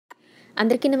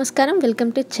అందరికీ నమస్కారం. Welcome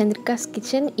to Chandrika's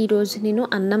kitchen. ఈరోజు నేను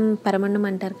అన్నం పరమన్నం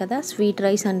అంటారు కదా, స్వీట్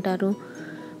రైస్ అంటారు,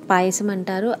 పాయసం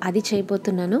అంటారు, అది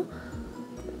చేయబోతున్నాను.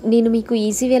 నేను మీకు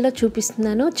ఈజీ వేలో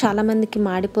చూపిస్తున్నాను. చాలామందికి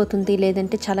మాడిపోతుంది,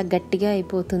 లేదంటే చాలా గట్టిగా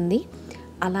అయిపోతుంది.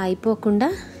 అలా అయిపోకుండా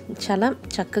చాలా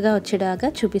చక్కగా వచ్చేలాగా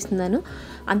చూపిస్తున్నాను.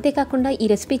 అంతేకాకుండా ఈ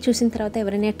రెసిపీ చూసిన తర్వాత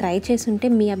ఎవరైనా ట్రై చేసి ఉంటే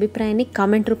మీ అభిప్రాయాన్ని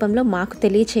కామెంట్ రూపంలో మాకు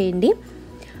తెలియచేయండి.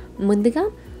 ముందుగా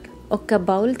ఒక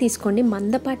బౌల్ తీసుకోండి,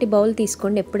 మందపాటి బౌల్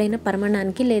తీసుకోండి ఎప్పుడైనా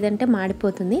పరమాన్నానికి, లేదంటే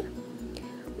మాడిపోతుంది.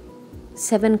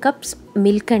 7 కప్స్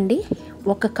మిల్క్ అండి.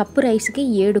 1 కప్పు రైస్కి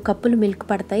 7 కప్పులు మిల్క్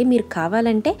పడతాయి. మీరు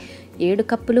కావాలంటే 7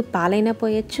 కప్పులు పాలైనా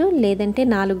పోయచ్చు, లేదంటే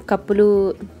 4 కప్పులు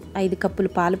 5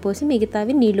 కప్పులు పాలు పోసి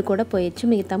మిగతావి నీళ్లు కూడా పోయచ్చు.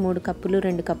 మిగతా 3 కప్పులు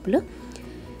 2 కప్పులు.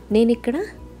 నేను ఇక్కడ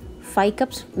 5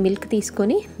 కప్స్ మిల్క్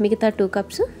తీసుకొని మిగతా 2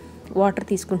 కప్స్ వాటర్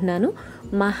తీసుకుంటున్నాను.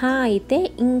 మహా అయితే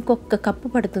ఇంకొక కప్పు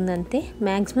పడుతుంది అంతే.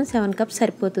 మ్యాక్సిమం 7 కప్స్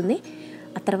సరిపోతుంది.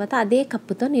 ఆ తర్వాత అదే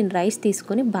కప్పుతో నేను రైస్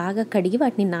తీసుకొని బాగా కడిగి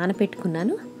వాటిని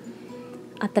నానబెట్టుకున్నాను.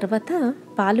 ఆ తర్వాత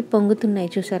పాలు పొంగుతున్నాయి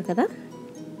చూసారు కదా.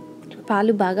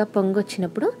 పాలు బాగా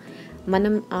పొంగొచ్చినప్పుడు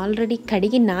మనం ఆల్రెడీ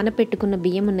కడిగి నానబెట్టుకున్న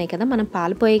బియ్యం ఉన్నాయి కదా, మనం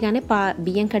పాలు పోయగానే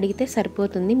బియ్యం కడిగితే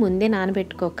సరిపోతుంది. ముందే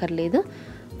నానబెట్టుకోకర్లేదు.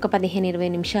 ఒక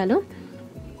 15-20 నిమిషాలు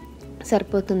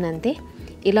సరిపోతుంది అంతే.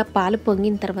 ఇలా పాలు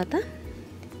పొంగిన తర్వాత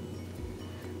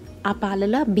ఆ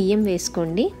పాలలో బియ్యం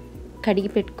వేసుకోండి. కడిగి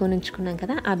పెట్టుకొని ఉంచుకున్నాం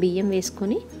కదా, ఆ బియ్యం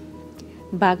వేసుకొని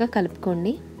బాగా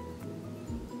కలుపుకోండి.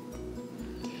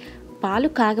 పాలు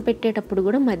కాగపెట్టేటప్పుడు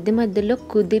కూడా మధ్య మధ్యలో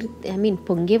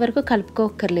పొంగే వరకు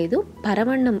కలుపుకోకర్లేదు.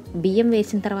 పరమన్నం బియ్యం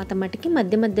వేసిన తర్వాత మటుకి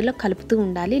మధ్య మధ్యలో కలుపుతూ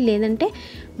ఉండాలి, లేదంటే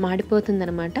మాడిపోతుంది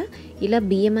అనమాట. ఇలా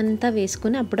బియ్యం అంతా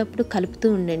వేసుకొని అప్పుడప్పుడు కలుపుతూ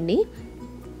ఉండండి.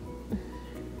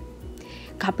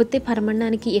 కాకపోతే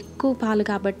పరమన్నానికి ఎక్కువ పాలు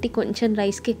కాబట్టి, కొంచెం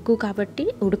రైస్కి ఎక్కువ కాబట్టి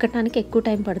ఉడకటానికి ఎక్కువ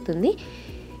టైం పడుతుంది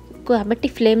కాబట్టి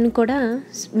ఫ్లేమ్ని కూడా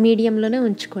మీడియంలోనే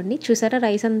ఉంచుకోండి. చూసారా,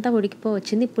 రైస్ అంతా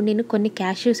ఉడికిపోవచ్చింది. ఇప్పుడు నేను కొన్ని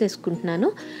క్యాష్యూస్ వేసుకుంటున్నాను.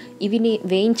 ఇవి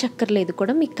వేయించక్కర్లేదు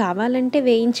కూడా, మీకు కావాలంటే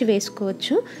వేయించి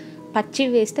వేసుకోవచ్చు. పచ్చి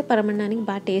వేస్తే పరమన్నానికి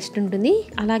బాగా టేస్ట్ ఉంటుంది.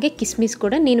 అలాగే కిస్మిస్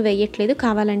కూడా నేను వేయట్లేదు,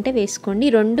 కావాలంటే వేసుకోండి.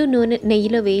 2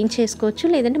 నెయ్యిలో వేయించేసుకోవచ్చు,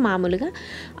 లేదంటే మామూలుగా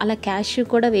అలా. క్యాష్యూ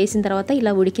కూడా వేసిన తర్వాత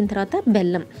ఇలా ఉడికిన తర్వాత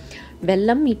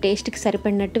బెల్లం మీ టేస్ట్కి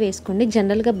సరిపడినట్టు వేసుకోండి.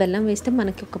 జనరల్గా బెల్లం వేస్తే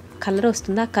మనకి ఒక కలర్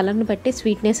వస్తుంది, ఆ కలర్ని బట్టి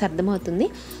స్వీట్నెస్ అర్థమవుతుంది.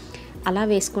 అలా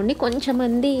వేసుకోండి. కొంచెం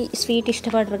మంది స్వీట్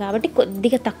ఇష్టపడరు కాబట్టి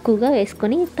కొద్దిగా తక్కువగా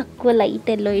వేసుకొని తక్కువ లైట్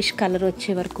ఎల్లోయిష్ కలర్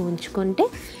వచ్చే వరకు ఉంచుకుంటే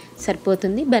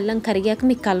సరిపోతుంది. బెల్లం కరిగాక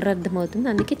మీకు కలర్ అర్థమవుతుంది,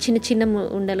 అందుకే చిన్న చిన్న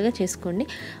ఉండలుగా చేసుకోండి.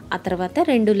 ఆ తర్వాత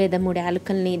 2 లేదా 3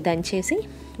 యాలకుల్ని దంచేసి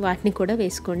వాటిని కూడా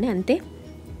వేసుకోండి. అంతే,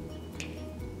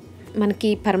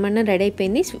 మనకి పరమాన్నం రెడీ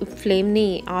అయిపోయింది. ఫ్లేమ్ని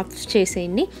ఆఫ్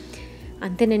చేసేయండి.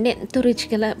 అంతేనండి, ఎంతో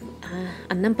రుచిగల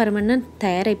అన్నం పరమాన్నం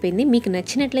తయారైపోయింది. మీకు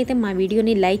నచ్చినట్లయితే మా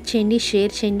వీడియోని లైక్ చేయండి,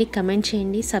 షేర్ చేయండి, కమెంట్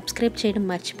చేయండి, సబ్స్క్రైబ్ చేయడం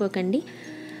మర్చిపోకండి.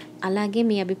 అలాగే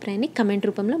మీ అభిప్రాయాన్ని కమెంట్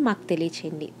రూపంలో మాకు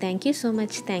తెలియచేయండి. Thank you so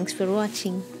much. Thanks for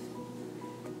watching.